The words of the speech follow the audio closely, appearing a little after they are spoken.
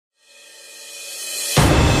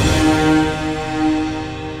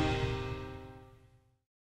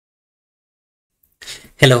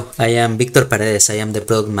Hello, I am Víctor Paredes. I am the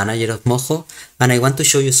Product Manager of Moho, and I want to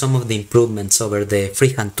show you some of the improvements over the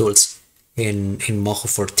freehand tools in Moho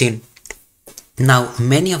 14. Now,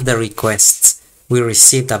 many of the requests we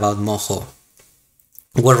received about Moho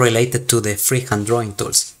were related to the freehand drawing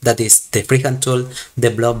tools. That is, the freehand tool,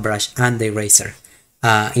 the blob brush, and the eraser.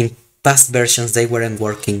 In past versions, they weren't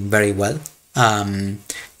working very well. Moho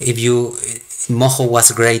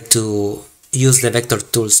was great to use the vector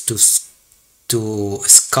tools to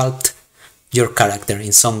sculpt your character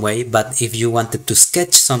in some way, but if you wanted to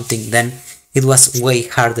sketch something, then it was way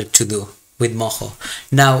harder to do with Moho.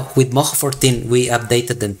 Now with Moho 14 we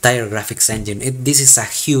updated the entire graphics engine. This is a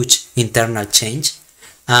huge internal change,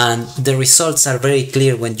 and the results are very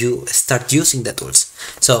clear when you start using the tools.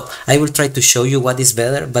 So I will try to show you what is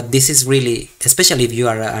better, but this is really, especially if you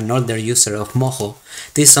are an older user of Moho,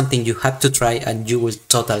 this is something you have to try, and you will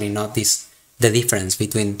totally notice the difference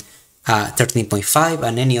between 13.5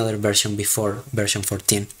 and any other version before version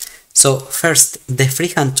 14. So first, the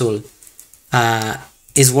freehand tool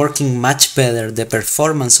is working much better. The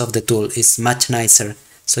performance of the tool is much nicer,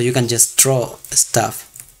 so you can just draw stuff.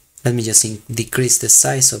 Let me just decrease the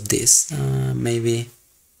size of this, maybe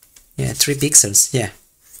 3 pixels. Yeah,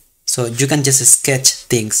 so you can just sketch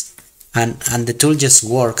things, and the tool just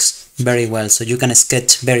works very well, so you can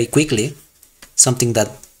sketch very quickly, something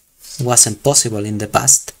that wasn't possible in the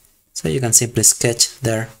past. So you can simply sketch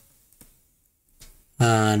there,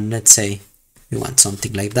 and let's say you want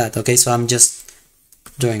something like that. Okay, so I'm just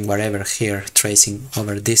doing whatever here, tracing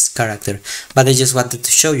over this character, but I just wanted to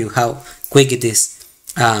show you how quick it is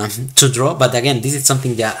to draw. But again, this is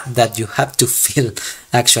something that you have to feel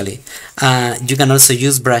actually. You can also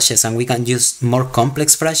use brushes, and we can use more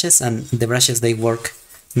complex brushes, and the brushes, they work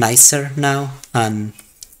nicer now, and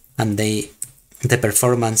the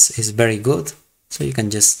performance is very good. So you can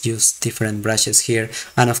just use different brushes here,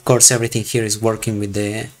 and of course everything here is working with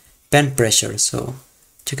the pen pressure, so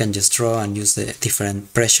you can just draw and use the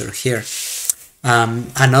different pressure here.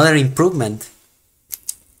 Another improvement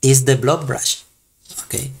is the blob brush.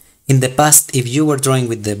 Okay, in the past, if you were drawing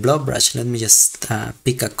with the blob brush, let me just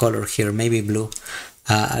pick a color here, maybe blue.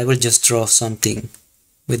 I will just draw something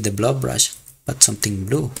with the blob brush, but something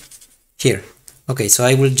blue here. Okay, so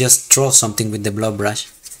I will just draw something with the blob brush.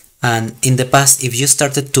 And in the past, if you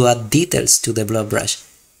started to add details to the blob brush,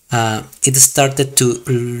 it started to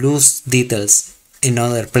lose details in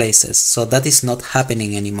other places. So that is not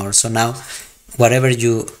happening anymore. So now, whatever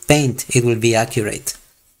you paint, it will be accurate.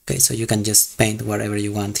 Okay, so you can just paint whatever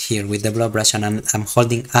you want here with the blob brush, and I'm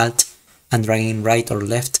holding Alt and dragging right or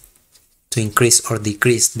left to increase or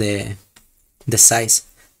decrease the size.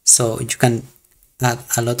 So you can add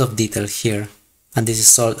a lot of detail here, and this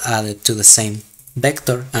is all added to the same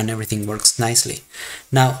vector, and everything works nicely.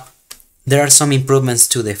 Now there are some improvements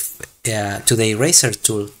to the eraser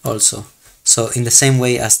tool also. So in the same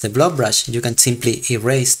way as the blob brush, you can simply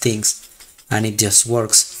erase things, and it just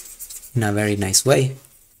works in a very nice way,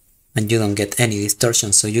 and you don't get any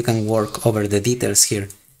distortion, so you can work over the details here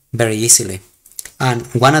very easily. And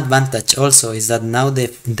one advantage also is that now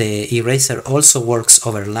the eraser also works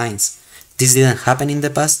over lines. This didn't happen in the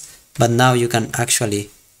past, but now you can actually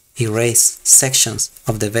erase sections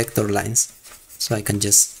of the vector lines. So I can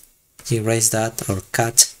just erase that, or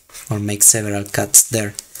cut, or make several cuts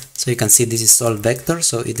there. So you can see this is all vector,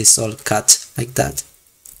 so it is all cut like that,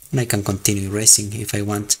 and I can continue erasing if I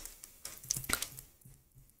want.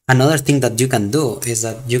 Another thing that you can do is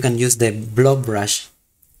that you can use the blob brush.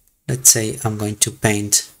 Let's say I'm going to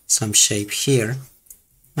paint some shape here,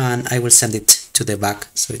 and I will send it to the back,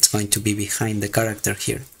 so it's going to be behind the character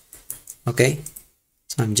here. Okay,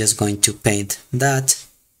 so I'm just going to paint that,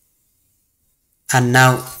 and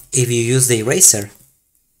now if you use the eraser,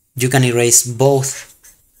 you can erase both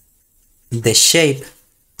the shape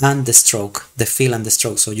and the stroke, the fill and the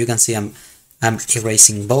stroke. So you can see I'm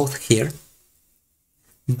erasing both here.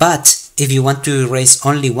 But if you want to erase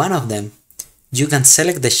only one of them, you can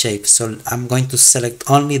select the shape. So I'm going to select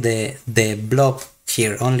only the blob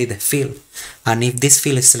here, only the fill. And if this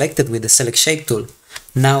fill is selected with the select shape tool,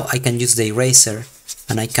 now I can use the eraser,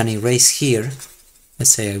 and I can erase here.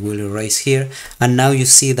 Let's say I will erase here, and now you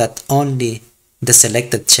see that only the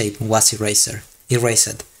selected shape was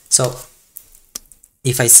erased. So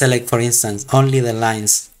if I select, for instance, only the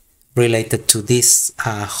lines related to this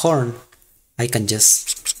horn, I can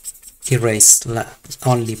just erase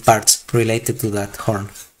only parts related to that horn.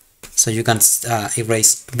 So you can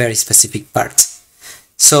erase very specific parts.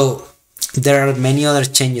 So there are many other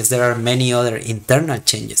changes, there are many other internal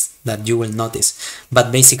changes that you will notice,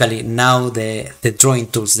 but basically now the drawing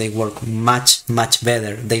tools, they work much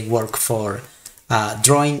better. They work for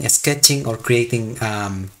drawing, sketching, or creating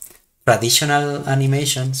traditional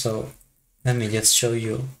animation. So let me just show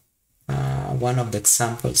you one of the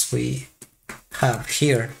examples we have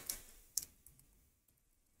here.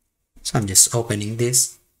 So I'm just opening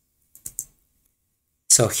this.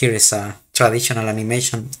 So here is a traditional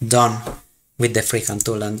animation done with the freehand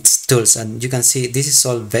tools, and you can see this is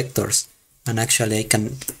all vectors, and actually I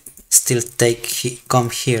can still come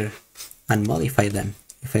here and modify them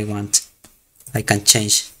if I want. I can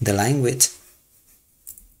change the line width,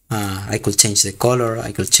 I could change the color,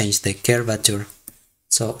 I could change the curvature.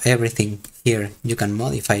 So everything here you can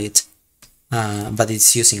modify it, but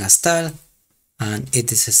it's using a style, and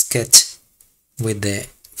it is a sketch with the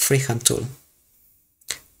freehand tool.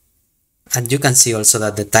 And you can see also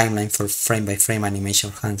that the timeline for frame by frame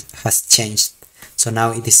animation has changed. So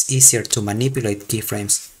now it is easier to manipulate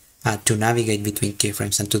keyframes, to navigate between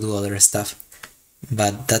keyframes, and to do other stuff.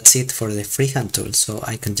 But that's it for the freehand tool. So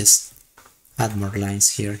I can just add more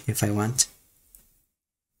lines here if I want.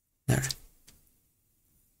 There.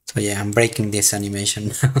 So yeah, I'm breaking this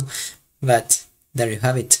animation, but there you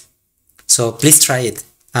have it. So please try it.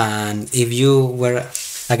 And if you were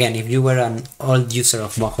an old user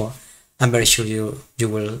of Moho, I'm very sure you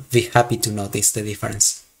will be happy to notice the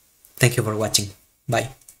difference. Thank you for watching.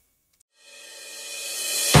 Bye.